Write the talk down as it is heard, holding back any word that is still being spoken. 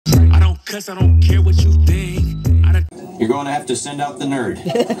'cause I don't care what you think. You're going to have to send out the nerd.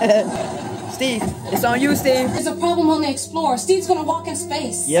 Steve, it's on you, Steve. There's a problem on the Explorer. Steve's gonna walk in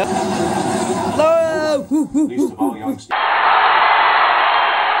space. Yep. Laura! Least of all youngsters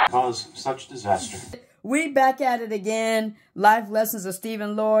cause such disaster. We back at it again. Life lessons of Steve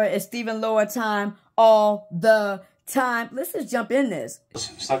and Laura. It's Steve and Laura time all the time. Let's just jump in this.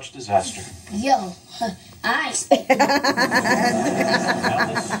 Such disaster. Yo, I expected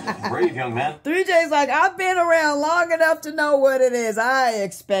Brave young man. 3J's like, I've been around long enough to know what it is. I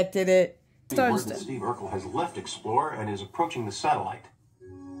expected it. Word that Steve Urkel has left Explorer and is approaching the satellite.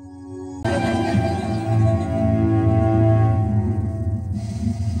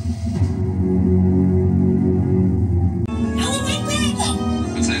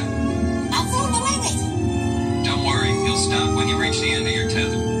 What's that? Don't worry, he'll stop when you reach the end of your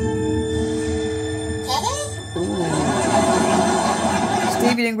tether.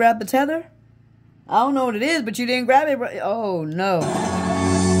 Steve, you didn't grab the tether? I don't know what it is, but you didn't grab it. Oh, no.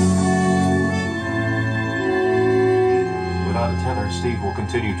 Without a tether, Steve will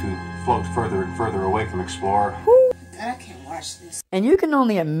continue to float further and further away from Explorer. I can't watch this. And you can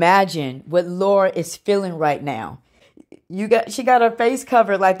only imagine what Laura is feeling right now. She got her face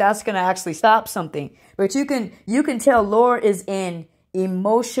covered like that's going to actually stop something. But you can tell Laura is in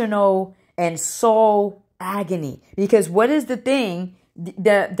emotional and soul agony. Because what is the thing,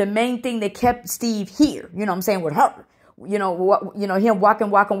 the main thing that kept Steve here, you know what I'm saying, with her, him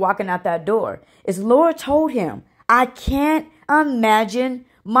walking out that door, is Laura told him, I can't imagine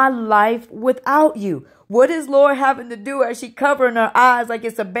my life without you. What is Laura having to do as she covering her eyes like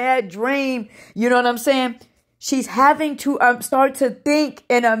it's a bad dream? You know what I'm saying? She's having to start to think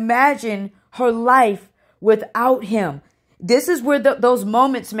and imagine her life without him. This is where those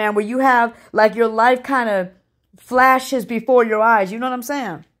moments, man, where you have like your life kind of flashes before your eyes. You know what I'm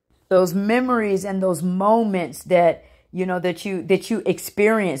saying? Those memories and those moments that, that you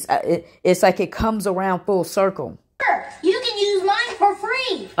experience. It's like it comes around full circle. You can use mine for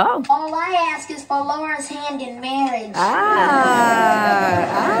free. Oh. All I ask is for Laura's hand in marriage.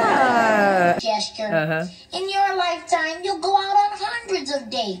 Gesture. In your lifetime, you'll go out on hundreds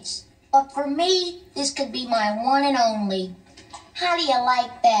of dates. But for me, this could be my one and only. How do you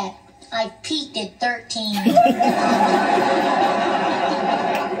like that? I peaked at 13.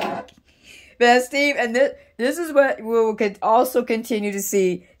 Man, Steve, and this is what we'll also continue to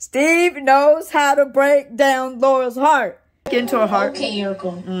see. Steve knows how to break down Laura's heart. Get into her heart. Okay,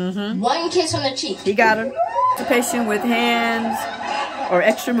 Urkel. One kiss on the cheek. He got her. Participation with hands or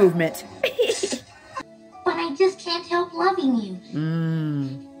extra movement. But I just can't help loving you.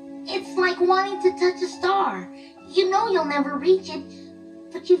 It's like wanting to touch a star. You know you'll never reach it,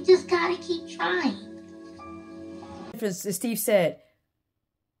 but you've just got to keep trying. As Steve said,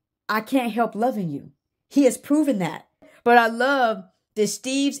 I can't help loving you. He has proven that. But I love that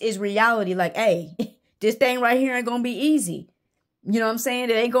Steve's is reality. Like, hey, this thing right here ain't going to be easy. You know what I'm saying?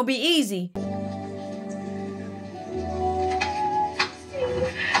 It ain't going to be easy.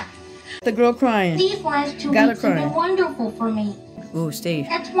 The girl crying. These last 2 weeks have been wonderful for me. Ooh, Steve.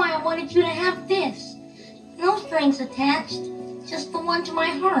 That's why I wanted you to have this. No strings attached. Just the one to my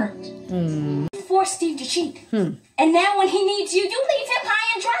heart. Force Steve to cheat. And now when he needs you, you leave him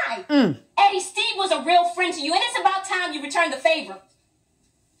high and dry. Eddie, Steve was a real friend to you, and it's about time you return the favor.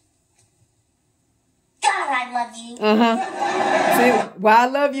 God, I love you. See, why I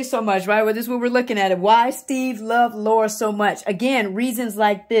love you so much, right? Well, this is what we're looking at. Why Steve loved Laura so much. Again, reasons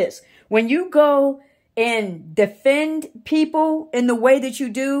like this. When you go and defend people in the way that you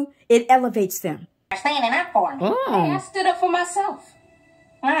do, it elevates them. You're standing up for me. Hey, I stood up for myself.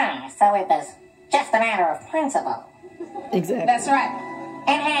 So it was just a matter of principle. Exactly. That's right.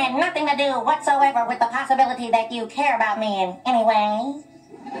 It had nothing to do whatsoever with the possibility that you care about me in any way.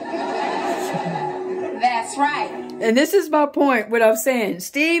 That's right. And this is my point, what I'm saying.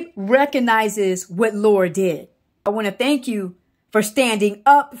 Steve recognizes what Laura did. I want to thank you for standing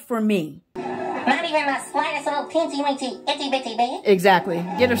up for me. Not even the slightest little teensy-weensy, itty-bitty bit. Exactly.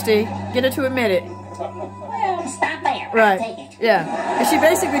 Get her, Steve. Get her to admit it. Well, stop there. Right. I'll take it. Yeah. And she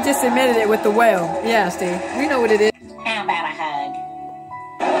basically just admitted it with the whale. Yeah, Steve. We know what it is. How about a hug?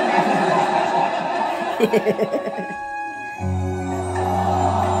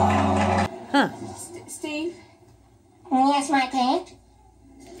 Huh. Steve? Yes, my pet?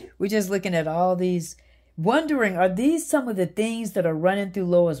 We're just looking at all these, wondering, are these some of the things that are running through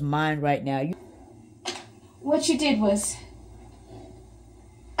Laura's mind right now? What you did was...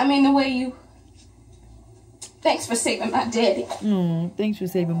 the way you... Thanks for saving my daddy. Thanks for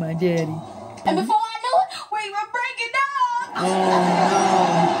saving my daddy. And before I knew it, we were breaking up. Oh,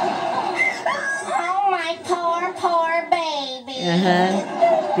 no.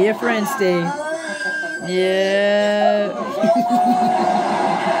 Be a friend, Steve. Yeah.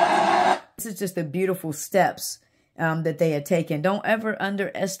 This is just the beautiful steps that they had taken. Don't ever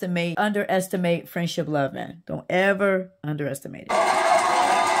underestimate friendship love, man. Don't ever underestimate it.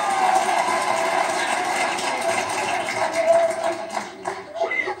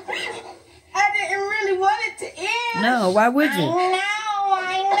 I didn't really want it to end. No, why would you? I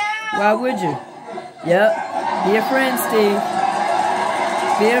know. Why would you? Yep. Be a friend, Steve.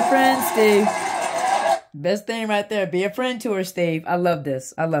 Be a friend, Steve. Best thing right there. Be a friend to her, Steve. I love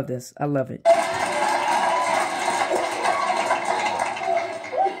this. I love this. I love it.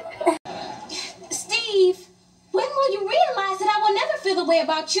 Steve, when will you realize that I will never feel the way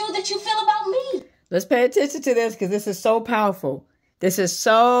about you that you feel about me? Let's pay attention to this because this is so powerful. This is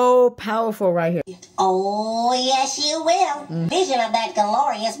so powerful right here. Oh, yes, you will. Vision of that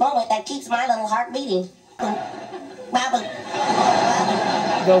glorious moment that keeps my little heart beating.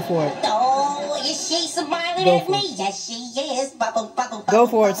 Go for it. Oh, is she smiling Go at for me? it. Yes, she is. Go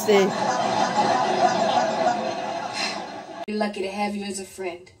for it, Steve. We're lucky to have you as a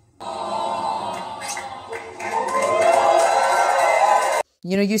friend.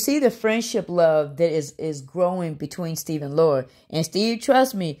 You know, you see the friendship love that is growing between Steve and Laura. And Steve,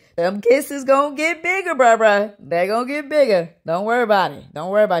 trust me, them kisses gonna get bigger, bruh. They're gonna get bigger. Don't worry about it. Don't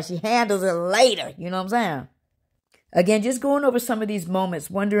worry about it. She handles it later. You know what I'm saying? Again, just going over some of these moments,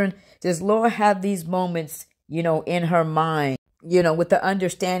 wondering, does Laura have these moments, you know, in her mind, you know, with the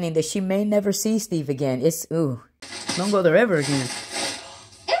understanding that she may never see Steve again. It's, ooh, don't go there ever again.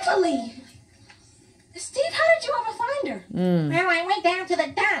 Emily! Steve, how did you ever find her? Well, I went down to the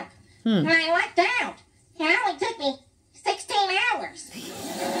dump. And I lucked out. It only took me 16 hours.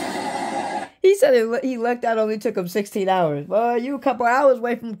 He said he lucked out, only took him 16 hours. Well, you a couple hours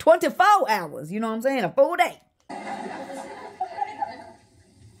away from 24 hours. You know what I'm saying? A full day.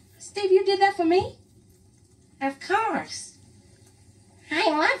 Steve, you did that for me? Of course. I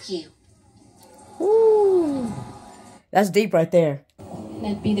love you. Ooh. That's deep right there.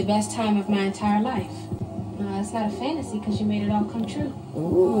 That'd be the best time of my entire life. It's not a fantasy because you made it all come true.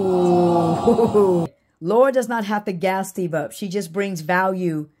 Ooh. Laura does not have to gas Steve up. She just brings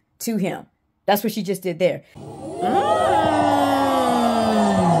value to him. That's what she just did there. Ooh.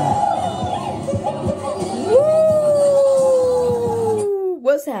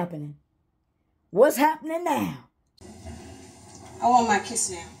 What's happening? What's happening now? I want my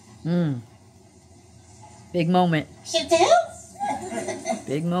kiss now. Big moment. You do?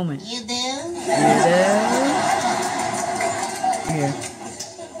 Big moment. You do? Here.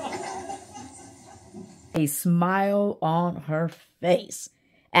 A smile on her face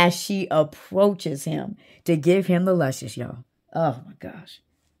as she approaches him to give him the luscious, y'all. Oh my gosh.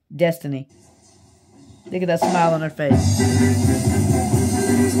 Destiny. Look at that smile on her face.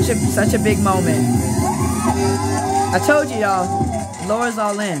 Such a big moment. I told you, y'all. Laura's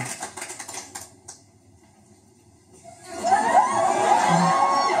all in.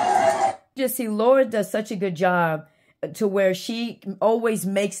 Just see, Laura does such a good job to where she always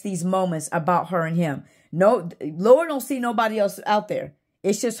makes these moments about her and him. No, Laura don't see nobody else out there.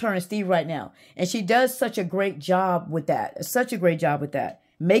 It's just her and Steve right now. And she does such a great job with that. Such a great job with that.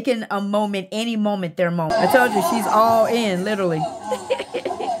 Making a moment, any moment, their moment. I told you, she's all in, literally.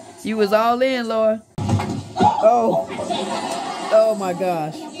 You was all in, Laura. Oh. Oh, my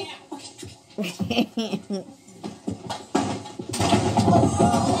gosh.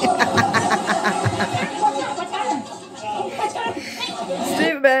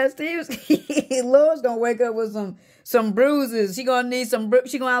 Steve, man, Laura's gonna wake up with some bruises. She gonna need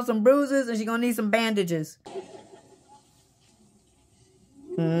she gonna have some bruises and she gonna need some bandages.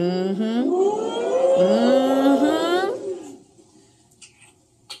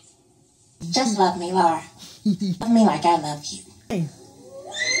 Just love me, Laura. Love me like I love you.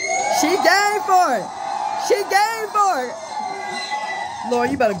 She game for it. She game for it. Laura,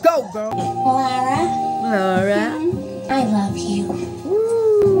 you better go, girl. Laura, I love you.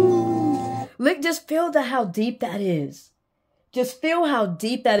 Woo. Look, just feel how deep that is. Just feel how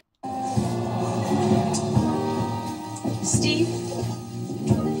deep that is. Steve,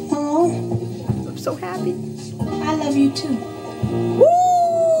 I'm so happy. I love you too. Woo!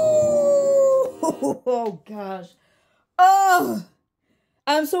 Oh, gosh. Oh,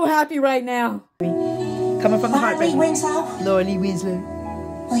 I'm so happy right now. Coming from the heart, baby. Laura Winslow, Laura Winslow.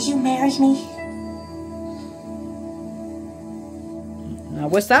 will you marry me? Now,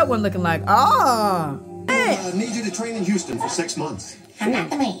 what's that one looking like? Ah! Hey. I need you to train in Houston for 6 months. I'm not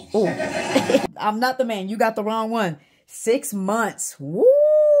the man. I'm not the man. You got the wrong one. 6 months. Woo!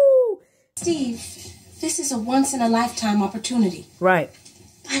 Steve, this is a once-in-a-lifetime opportunity. Right.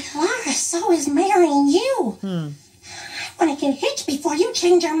 But Laura, so is marrying you. I want to get hitched before you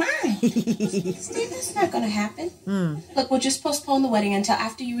change your mind. Steve, that's not going to happen. Look, we'll just postpone the wedding until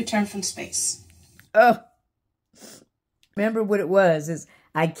after you return from space. Oh, remember what it was, is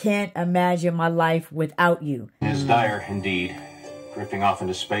I can't imagine my life without you. It is dire indeed. Drifting off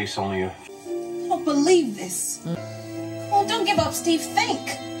into space, only a... I don't believe this. Well, don't give up, Steve. Think.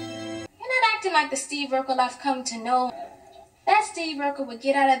 You're not acting like the Steve Urkel I've come to know. That Steve Urkel would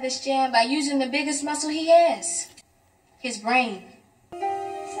get out of this jam by using the biggest muscle he has. His brain. Goodbye,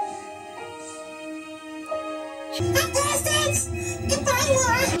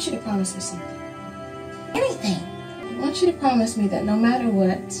 Laura. I want you to promise me something. Anything. I want you to promise me that no matter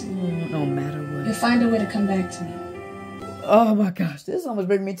what, No matter what. you'll find a way to come back to me. Oh my gosh, this almost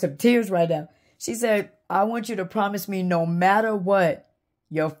brings me to tears right now. She said, I want you to promise me no matter what,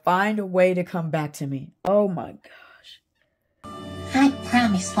 you'll find a way to come back to me. Oh my gosh. I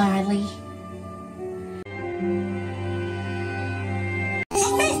promise, Laura Lee.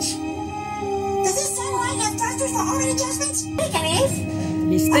 Hey, Mitch! Does this satellite have thrusters for auto adjustments?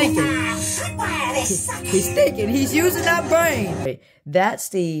 He's thinking. This He's thinking. He's using that brain. That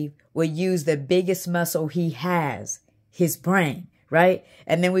Steve will use the biggest muscle he has, his brain, right?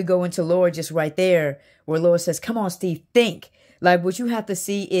 And then we go into Laura just right there where Laura says, come on, Steve, think. Like what you have to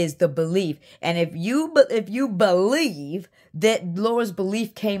see is the belief. And if you believe that Laura's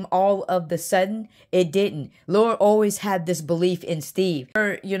belief came all of the sudden, it didn't. Laura always had this belief in Steve.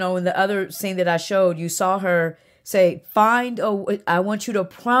 You know, in the other scene that I showed, you saw her say, I want you to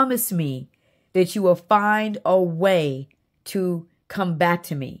promise me that you will find a way to come back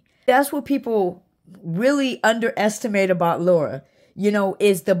to me. That's what people really underestimate about Laura, you know,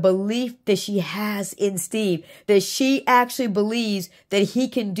 is the belief that she has in Steve, that she actually believes that he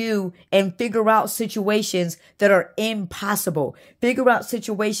can do and figure out situations that are impossible, figure out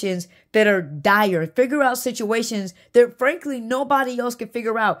situations that are dire, figure out situations that frankly nobody else can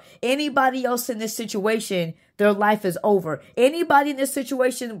figure out. Anybody else in this situation, their life is over. Anybody in this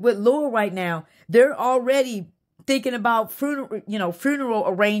situation with Laura right now, they're already thinking about funeral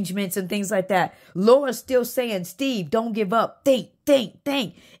arrangements and things like that. Laura's still saying, Steve, don't give up. Think.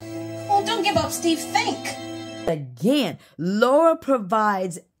 Well, don't give up, Steve. Think. Again, Laura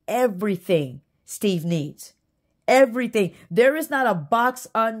provides everything Steve needs. Everything. There is not a box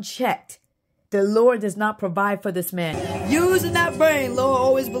unchecked the Lord does not provide for this man. Using that brain, Laura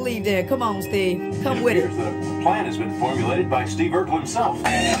always believed in. Come on, Steve. Come with it. The plan has been formulated by Steve Urkel himself.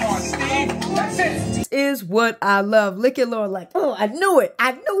 Come on, Steve. That's it. This is what I love. Look at Laura like, oh, I knew it.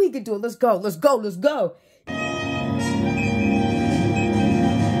 I knew he could do it. Let's go. Let's go. Let's go. He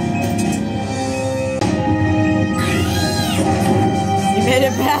made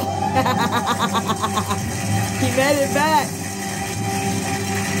it back. He made it back.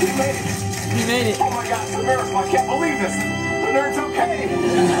 He made it. He made it. Oh my God, it's a miracle. I can't believe this. The nerd's okay.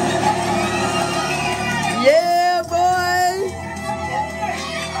 Yeah, boy.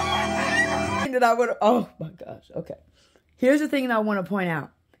 Oh my gosh. Okay. Here's the thing that I want to point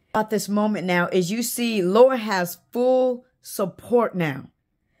out about this moment now is you see Laura has full support now.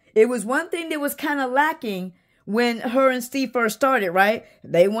 It was one thing that was kind of lacking when her and Steve first started, right?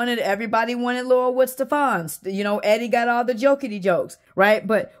 Everybody wanted Laura with Stefan. You know, Eddie got all the jokey jokes, right?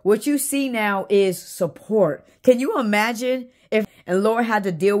 But what you see now is support. Can you imagine if Laura had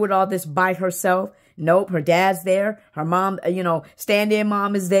to deal with all this by herself? Nope, her dad's there. Her mom, stand-in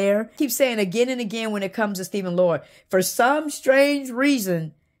mom is there. I keep saying again and again when it comes to Steve and Laura, for some strange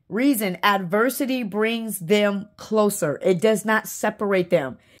reason, adversity brings them closer. It does not separate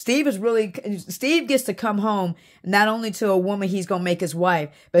them. Steve gets to come home not only to a woman he's going to make his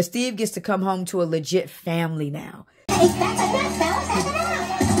wife, but Steve gets to come home to a legit family now. Hey, that's enough, fellas. That's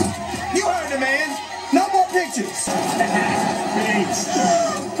enough. You heard the man. No more pictures.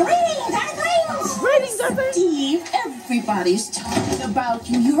 Greetings, Arthur. Steve, everybody's talking about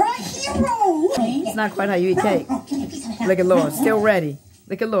you. You're a hero. It's not quite how you eat cake. Look at Laura, still ready.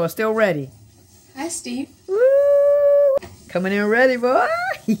 Look at Laura, still ready. Hi, Steve. Woo! Coming in ready, boy.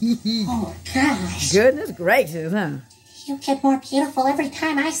 Oh, gosh. Goodness gracious, huh? You get more beautiful every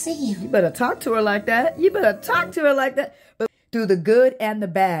time I see you. You better talk to her like that. But through the good and the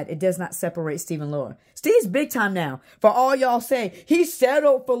bad, it does not separate Steve and Laura. Steve's big time now. For all y'all say, he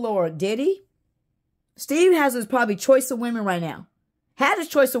settled for Laura. Did he? Steve has his probably choice of women right now. Had his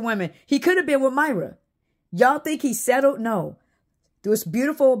choice of women. He could have been with Myra. Y'all think he settled? No. What's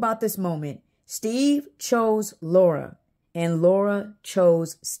beautiful about this moment, Steve chose Laura and Laura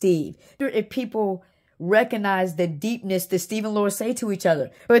chose Steve. If people recognize the deepness that Steve and Laura say to each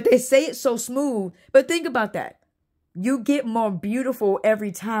other, but they say it so smooth. But think about that. You get more beautiful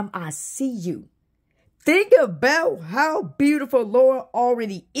every time I see you. Think about how beautiful Laura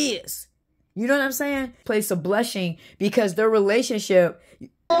already is. You know what I'm saying? Place a blushing because their relationship.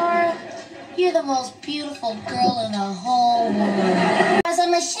 Laura, you're the most beautiful girl in the whole world. As a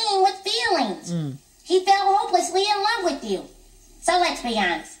machine with feelings. He fell hopelessly in love with you. So let's be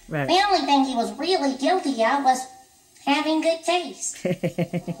honest. Right. The only thing he was really guilty of was having good taste.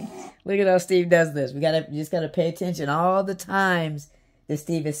 Look at how Steve does this. You just gotta pay attention all the times that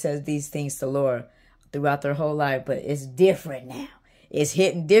Steve says these things to Laura throughout their whole life. But it's different now. It's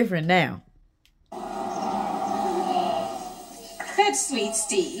hitting different now. That's sweet,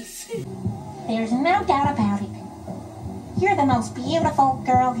 Steve. There's no doubt about it. You're the most beautiful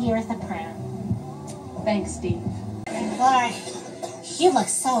girl here at the prom. Thanks, Steve. Laura, you look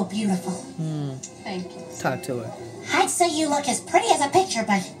so beautiful. Thank you. Talk to her. I'd say you look as pretty as a picture,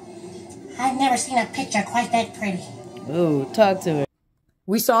 but I've never seen a picture quite that pretty. Ooh, talk to her.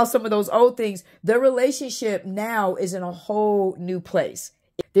 We saw some of those old things. Their relationship now is in a whole new place.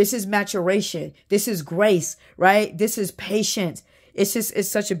 This is maturation. This is grace, right? This is patience. It's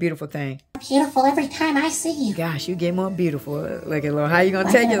such a beautiful thing. Beautiful every time I see you. Gosh, you get more beautiful. Look at Laura. How you gonna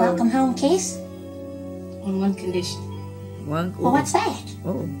Like take a it? welcome home kiss? On one condition. One. Well, what's that?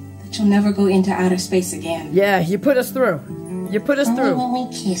 Oh. That you'll never go into outer space again. Yeah, you put us through. You put us Only through. when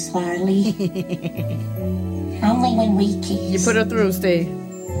we kiss, Larly. Only when we kiss. You put her through, Steve.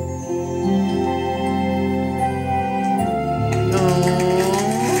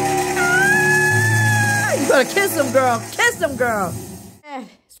 You gotta kiss him, girl. Kiss him, girl.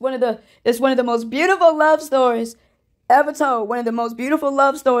 It's one of the most beautiful love stories ever told. One of the most beautiful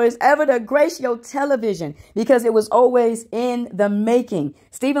love stories ever to grace your television because it was always in the making.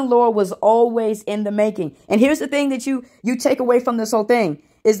 Steve and Laura was always in the making. And here's the thing that you take away from this whole thing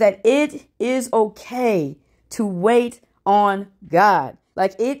is that it is okay to wait on God.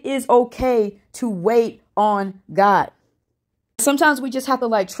 Like it is okay to wait on God. Sometimes we just have to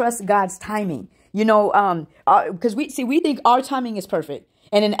like trust God's timing, you know, because we think our timing is perfect.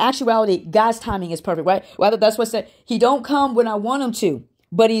 And in actuality, God's timing is perfect, right? Well, that's what said. He don't come when I want him to,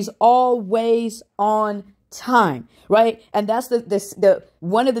 but he's always on time, right? And that's the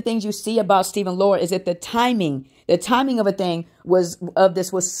one of the things you see about Steve and Laura is that the timing of a thing was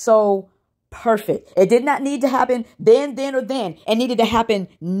so perfect. It did not need to happen then. It needed to happen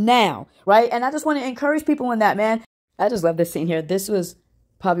now, right? And I just want to encourage people in that, man. I just love this scene here. This was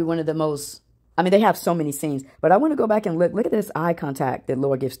probably one of the most, I mean, they have so many scenes, but I want to go back and look at this eye contact that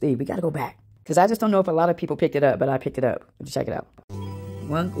Laura gives Steve. We got to go back because I just don't know if a lot of people picked it up, but I picked it up. Check it out.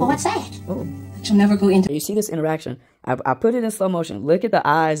 Well, what's that? Oh. That you'll never go into. You see this interaction? I put it in slow motion. Look at the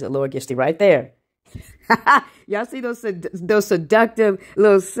eyes that Laura gives Steve right there. Y'all see those seductive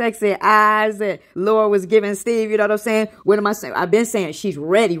little sexy eyes that Laura was giving Steve? You know what I'm saying? What am I saying? I've been saying she's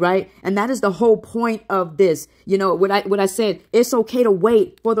ready, right? And that is the whole point of this. You know, what I said, it's okay to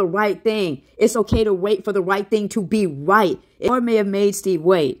wait for the right thing. It's okay to wait for the right thing to be right. Laura may have made Steve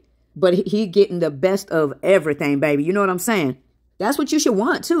wait, but he getting the best of everything, baby. You know what I'm saying? That's what you should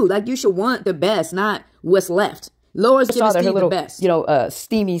want too. Like you should want the best, not what's left. Laura's giving Steve the best. You know,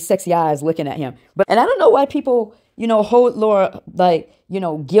 steamy, sexy eyes looking at him. And I don't know why people, you know, hold Laura, like, you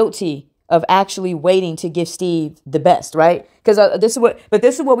know, guilty of actually waiting to give Steve the best, right? Because this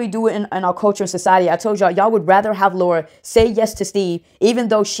is what we do in our culture and society. I told y'all would rather have Laura say yes to Steve, even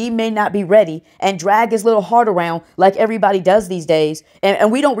though she may not be ready, and drag his little heart around like everybody does these days.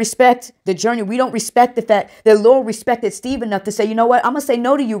 And we don't respect the journey. We don't respect the fact that Laura respected Steve enough to say, you know what, I'm going to say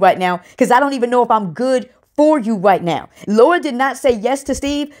no to you right now because I don't even know if I'm good for you right now. Laura did not say yes to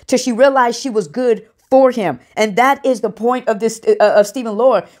Steve till she realized she was good for him. And that is the point of this, of Steve and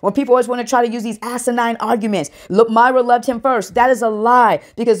Laura. When people always want to try to use these asinine arguments. Look, Myra loved him first. That is a lie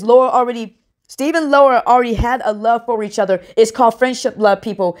because Steve and Laura already had a love for each other. It's called friendship love,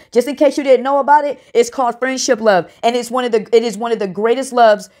 people. Just in case you didn't know about it, it's called friendship love. And it is one of the greatest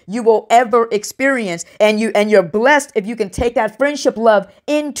loves you will ever experience. And you're blessed if you can take that friendship love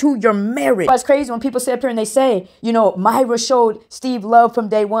into your marriage. It's crazy when people sit up here and they say, you know, Myra showed Steve love from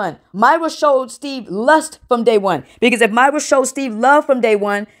day one. Myra showed Steve lust from day one. Because if Myra showed Steve love from day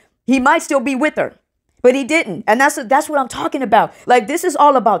one, he might still be with her. But he didn't. And that's what I'm talking about. Like, this is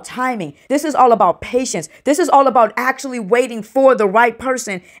all about timing. This is all about patience. This is all about actually waiting for the right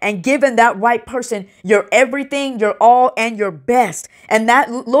person and giving that right person your everything, your all, and your best. And that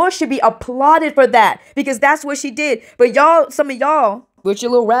Laura should be applauded for that because that's what she did. But some of y'all, with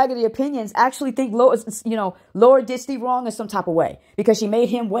your little raggedy opinions, actually think Laura did Steve wrong in some type of way because she made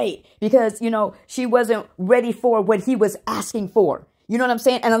him wait because, you know, she wasn't ready for what he was asking for. You know what I'm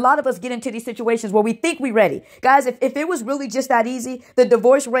saying? And a lot of us get into these situations where we think we're ready. Guys, if it was really just that easy, the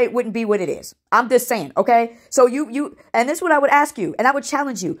divorce rate wouldn't be what it is. I'm just saying, okay? So and this is what I would ask you, and I would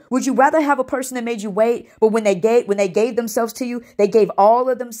challenge you. Would you rather have a person that made you wait, but when they gave themselves to you, they gave all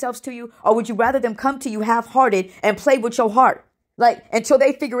of themselves to you? Or would you rather them come to you half-hearted and play with your heart? Like, until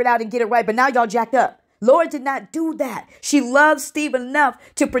they figure it out and get it right, but now y'all jacked up. Laura did not do that. She loved Steve enough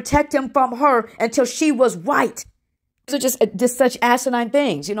to protect him from her until she was right. These are just such asinine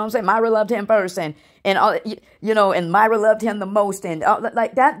things. You know what I'm saying? Myra loved him first and all, you know, and Myra loved him the most. And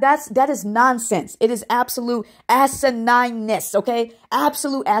like that is nonsense. It is absolute asinineness. Okay.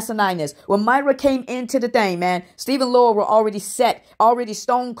 Absolute asinineness. When Myra came into the thing, man, Steve and Laura were already set, already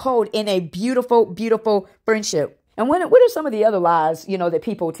stone cold in a beautiful, beautiful friendship. And what are some of the other lies, you know, that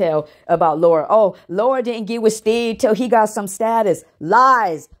people tell about Laura? Oh, Laura didn't get with Steve till he got some status.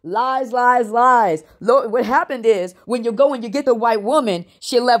 Lies, lies, lies, lies. What happened is when you go and you get the white woman,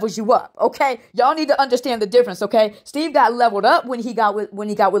 she levels you up. Okay. Y'all need to understand the difference. Okay. Steve got leveled up when he got with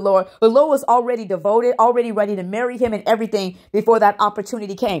Laura, but Laura was already devoted, already ready to marry him and everything before that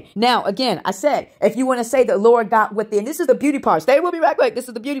opportunity came. Now, again, I said, if you want to say that Laura got with and this is the beauty part. Stay with me right quick. This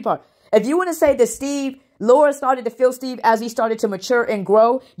is the beauty part. If you want to say that Laura started to feel Steve as he started to mature and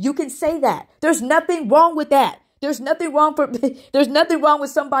grow, you can say that. There's nothing wrong with that. There's nothing wrong with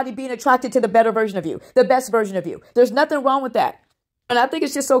somebody being attracted to the better version of you, the best version of you. There's nothing wrong with that. And I think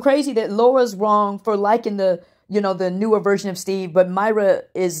it's just so crazy that Laura's wrong for liking the newer version of Steve, but Myra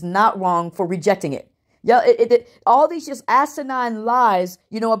is not wrong for rejecting it. Yeah, all these just asinine lies,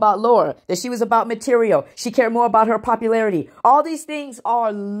 you know, about Laura, that she was about material. She cared more about her popularity. All these things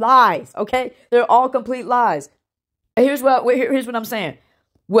are lies, okay? They're all complete lies. Here's what I'm saying.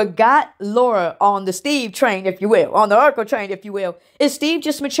 What got Laura on the Steve train, if you will, on the Urkel train, if you will, is Steve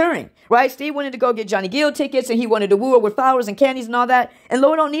just maturing, right? Steve wanted to go get Johnny Gill tickets and he wanted to woo her with flowers and candies and all that. And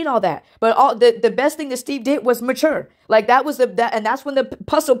Laura don't need all that. But the best thing that Steve did was mature. Like and that's when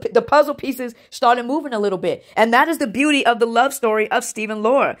the puzzle pieces started moving a little bit. And that is the beauty of the love story of Steve and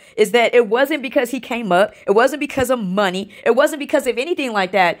Laura, is that it wasn't because he came up. It wasn't because of money. It wasn't because of anything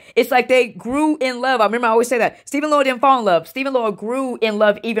like that. It's like they grew in love. I remember I always say that. Steve and Laura didn't fall in love. Steve and Laura grew in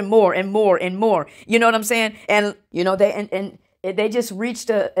love even more and more and more. You know what I'm saying? And, you know, they just reached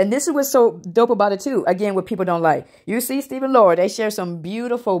and this is what's so dope about it too. Again, what people don't like. You see Steve and Laura, they share some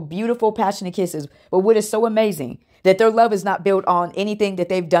beautiful, beautiful, passionate kisses. But what is so amazing, that their love is not built on anything that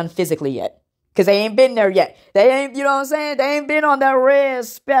they've done physically yet. Because they ain't been there yet. They ain't, you know what I'm saying? They ain't been on that red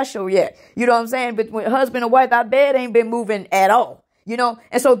special yet. You know what I'm saying? But when husband and wife, that bed ain't been moving at all. You know?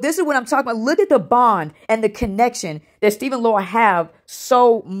 And so this is what I'm talking about. Look at the bond and the connection that Steve and Laura have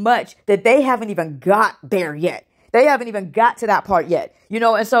so much that they haven't even got there yet. They haven't even got to that part yet. You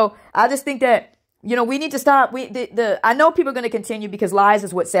know? And so I just think that, you know, we need to stop. I know people are going to continue because lies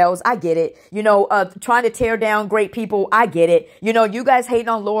is what sells. I get it. You know, trying to tear down great people. I get it. You know, you guys hating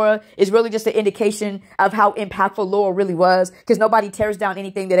on Laura is really just an indication of how impactful Laura really was, because nobody tears down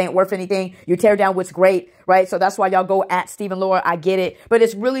anything that ain't worth anything. You tear down what's great, right? So that's why y'all go at Steve and Laura. I get it. But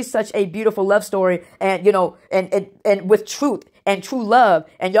it's really such a beautiful love story, and, you know, and with truth and true love.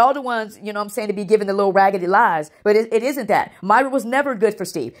 And y'all the ones, you know what I'm saying, to be giving the little raggedy lies. But it isn't that. Myra was never good for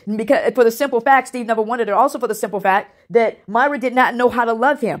Steve, because for the simple fact Steve never wanted her. Also for the simple fact that Myra did not know how to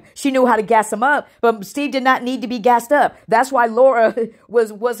love him. She knew how to gas him up, but Steve did not need to be gassed up. That's why Laura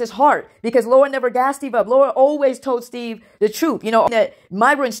was his heart, because Laura never gassed Steve up. Laura always told Steve the truth, you know, that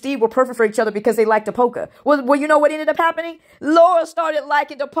Myra and Steve were perfect for each other because they liked the polka. Well, you know what ended up happening? Laura started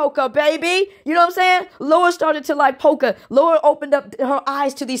liking the polka, baby. You know what I'm saying? Laura started to like polka. Laura opened up her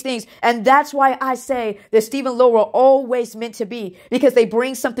eyes to these things. And that's why I say that Steve and Laura are always meant to be, because they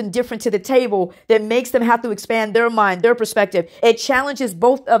bring something different to the table that makes them have to expand their mind, their perspective. It challenges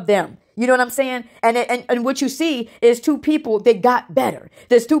both of them. You know what I'm saying? And what you see is two people that got better.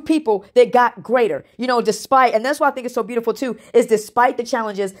 There's two people that got greater, you know, despite, and that's why I think it's so beautiful too, is despite the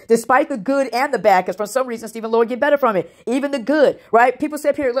challenges, despite the good and the bad, because for some reason, Steve and Laura get better from it. Even the good, right? People sit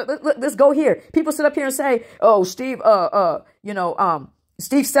up here, let's go here. People sit up here and say, oh, Steve,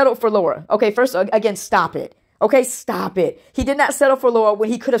 Steve settled for Laura. Okay, first, again, stop it. Okay, stop it. He did not settle for Laura when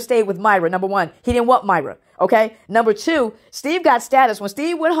he could have stayed with Myra. Number one, he didn't want Myra. Okay. Number two, Steve got status. When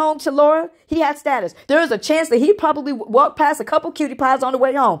Steve went home to Laura, he had status. There is a chance that he probably walked past a couple cutie pies on the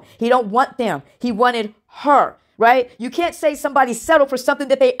way home. He don't want them. He wanted her. Right? You can't say somebody settled for something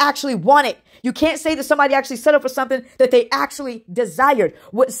that they actually wanted. You can't say that somebody actually settled for something that they actually desired.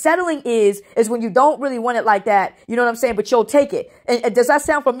 What settling is when you don't really want it like that. You know what I'm saying? But you'll take it. And does that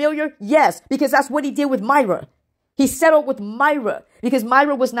sound familiar? Yes, because that's what he did with Myra. He settled with Myra because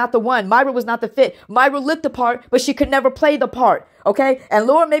Myra was not the one. Myra was not the fit. Myra looked the part, but she could never play the part. Okay. And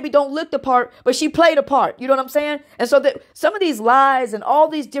Laura maybe don't look the part, but she played a part. You know what I'm saying? And so that some of these lies and all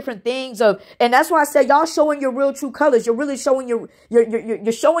these different things and that's why I say y'all showing your real true colors. You're really showing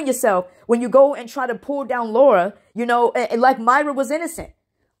you're showing yourself when you go and try to pull down Laura, and like Myra was innocent.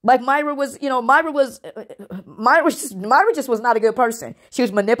 Like Myra was, Myra just was not a good person. She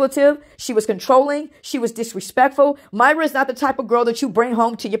was manipulative. She was controlling. She was disrespectful. Myra is not the type of girl that you bring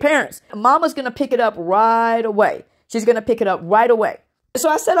home to your parents. Mama's going to pick it up right away. She's going to pick it up right away. So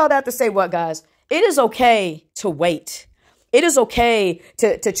I said all that to say what, guys? It is okay to wait. It is okay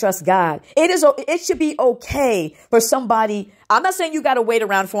to trust God. It should be okay for somebody. I'm not saying you got to wait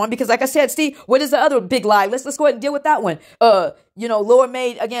around for him because like I said, Steve, what is the other big lie? Let's go ahead and deal with that one. Laura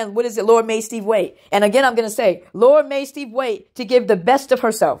made Steve wait. And again, I'm going to say, Laura made Steve wait to give the best of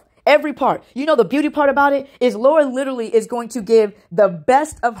herself. Every part. The beauty part about it is Laura literally is going to give the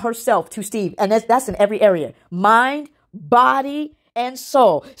best of herself to Steve. And that's in every area. Mind, body, and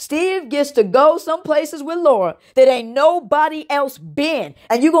soul. Steve gets to go some places with Laura that ain't nobody else been.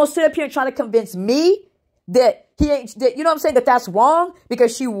 And you going to sit up here and try to convince me that he ain't, that, you know what I'm saying, that that's wrong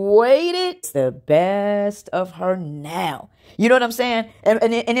because she waited the best of her now. You know what I'm saying?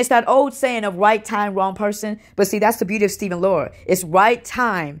 And it's that old saying of right time, wrong person. But see, that's the beauty of Steve and Laura. It's right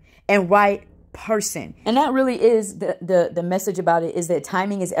time and right person. And that really is the message about it, is that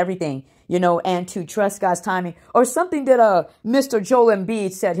timing is everything, and to trust God's timing, or something that Mr. Joel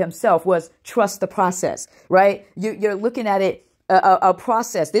Embiid said himself was trust the process, right? You're looking at it. A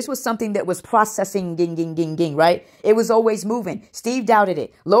process. This was something that was processing, right? It was always moving. Steve doubted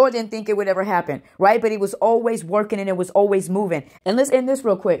it. Laura didn't think it would ever happen, right? But it was always working and it was always moving. And let's end this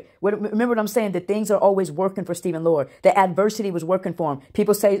real quick. Remember what I'm saying? That things are always working for Steve and Laura. The adversity was working for him.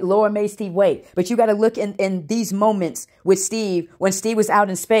 People say Laura made Steve wait, but you got to look in these moments with Steve when Steve was out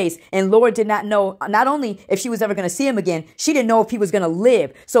in space and Laura did not know not only if she was ever going to see him again, she didn't know if he was going to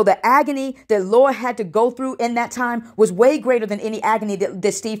live. So the agony that Laura had to go through in that time was way greater than any agony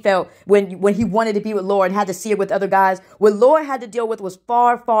that Steve felt when he wanted to be with Laura and had to see her with other guys. What Laura had to deal with was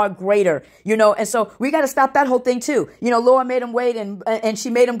far, far greater, and so we got to stop that whole thing too. Laura made him wait and she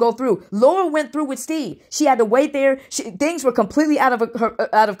made him go through. Laura went through with Steve. She had to wait there. Things were completely out of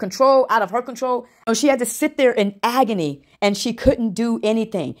her control. She had to sit there in agony and she couldn't do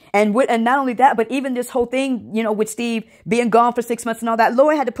anything. And not only that, but even this whole thing, with Steve being gone for 6 months and all that,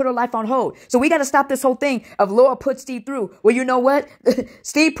 Laura had to put her life on hold. So we got to stop this whole thing of Laura put Steve through. Well, you know what?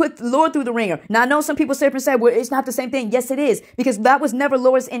 Steve put Laura through the ringer. Now, I know some people say, well, it's not the same thing. Yes, it is. Because that was never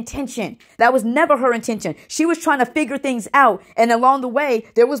Laura's intention. That was never her intention. She was trying to figure things out. And along the way,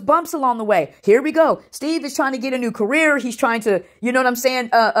 there was bumps along the way. Here we go. Steve is trying to get a new career. He's trying to,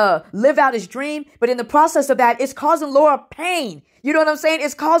 live out his dream. But in the process of that, it's causing Laura pain. You know what I'm saying?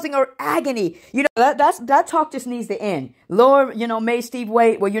 It's causing her agony. That talk just needs to end. Laura, made Steve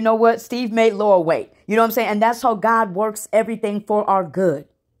wait. Well, you know what? Steve made Laura wait. You know what I'm saying? And that's how God works everything for our good.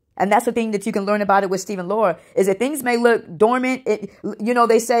 And that's the thing that you can learn about it with Steve and Laura, is that things may look dormant.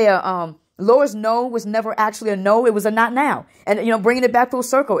 They say, Laura's no was never actually a no. It was a not now. And, bringing it back full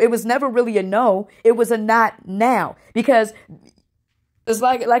circle, it was never really a no. It was a not now, because it's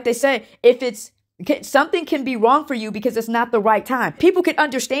like they say, something can be wrong for you because it's not the right time. People can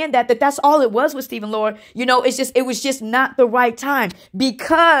understand that's all it was with Steve and Laura. It was just not the right time,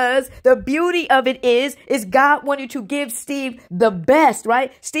 because the beauty of it is God wanted to give Steve the best,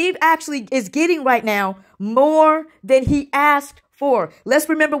 right? Steve actually is getting right now more than he asked for. Let's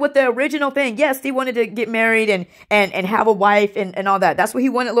remember what the original thing. Yes, he wanted to get married and have a wife and all that. That's what he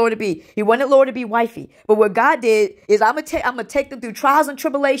wanted Laura to be. He wanted Laura to be wifey. But what God did is I'm gonna take them through trials and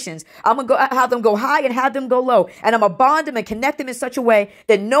tribulations. I'm gonna have them go high and have them go low, and I'm gonna bond them and connect them in such a way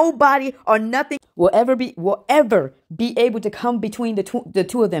that nobody or nothing will ever be able to come between the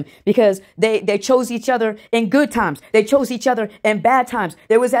two of them, because they chose each other in good times. They chose each other in bad times.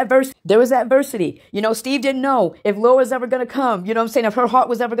 There was adversity. Steve didn't know if Laura's ever going to come, if her heart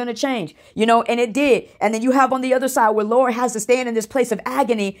was ever going to change, and it did. And then you have on the other side where Laura has to stand in this place of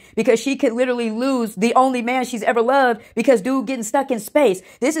agony because she could literally lose the only man she's ever loved because dude getting stuck in space.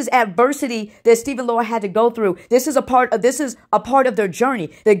 This is adversity that Steve and Laura had to go through. This is a part of their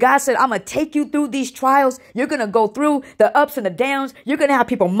journey that God said, I'm going to take you through these trials. You're going to go through through the ups and the downs. You're going to have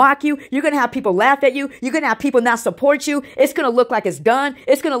people mock you. You're going to have people laugh at you. You're going to have people not support you. It's going to look like it's done.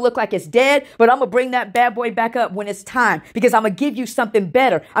 It's going to look like it's dead. But I'm going to bring that bad boy back up when it's time, because I'm going to give you something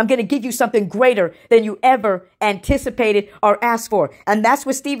better. I'm going to give you something greater than you ever anticipated or asked for. And that's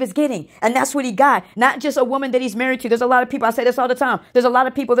what Steve is getting. And that's what he got. Not just a woman that he's married to. There's a lot of people, I say this all the time. There's a lot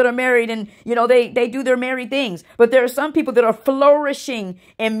of people that are married and, you know, they do their married things. But there are some people that are flourishing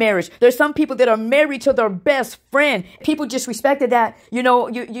in marriage. There's some people that are married to their best friend. People just respected that. You know,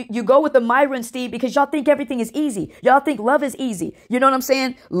 you go with the Myra and Steve because y'all think everything is easy. Y'all think love is easy. You know what I'm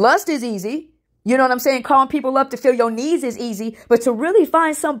saying? Lust is easy. You know what I'm saying? Calling people up to fill your needs is easy, but to really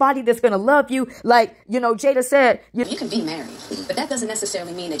find somebody that's going to love you, like, you know, Jada said. You can be married, but that doesn't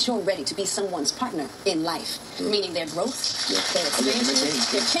necessarily mean that you're ready to be someone's partner in life, meaning their growth, their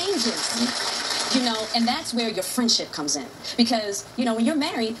experiences, their changes. You know, and that's where your friendship comes in. Because, you know, when you're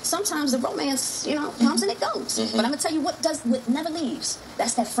married, sometimes the romance, you know, comes and it goes. But I'm going to tell you what never leaves.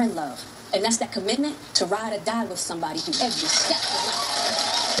 That's that friend love. And that's that commitment to ride or die with somebody through every step of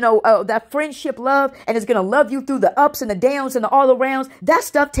life. You know, that friendship love, and it's going to love you through the ups and the downs and the all arounds. That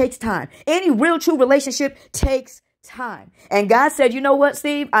stuff takes time. Any real true relationship takes time. And God said, you know what,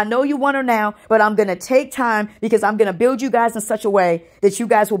 Steve, I know you want her now, but I'm going to take time because I'm going to build you guys in such a way that you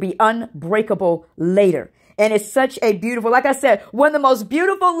guys will be unbreakable later. And it's such a beautiful, like I said, one of the most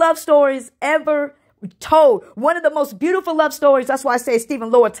beautiful love stories ever told. One of the most beautiful love stories. That's why I say Steve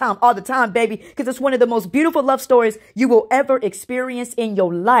and Laura time all the time, baby, because it's one of the most beautiful love stories you will ever experience in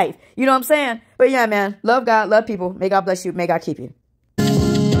your life. You know what I'm saying? But yeah, man, love God, love people. May God bless you. May God keep you.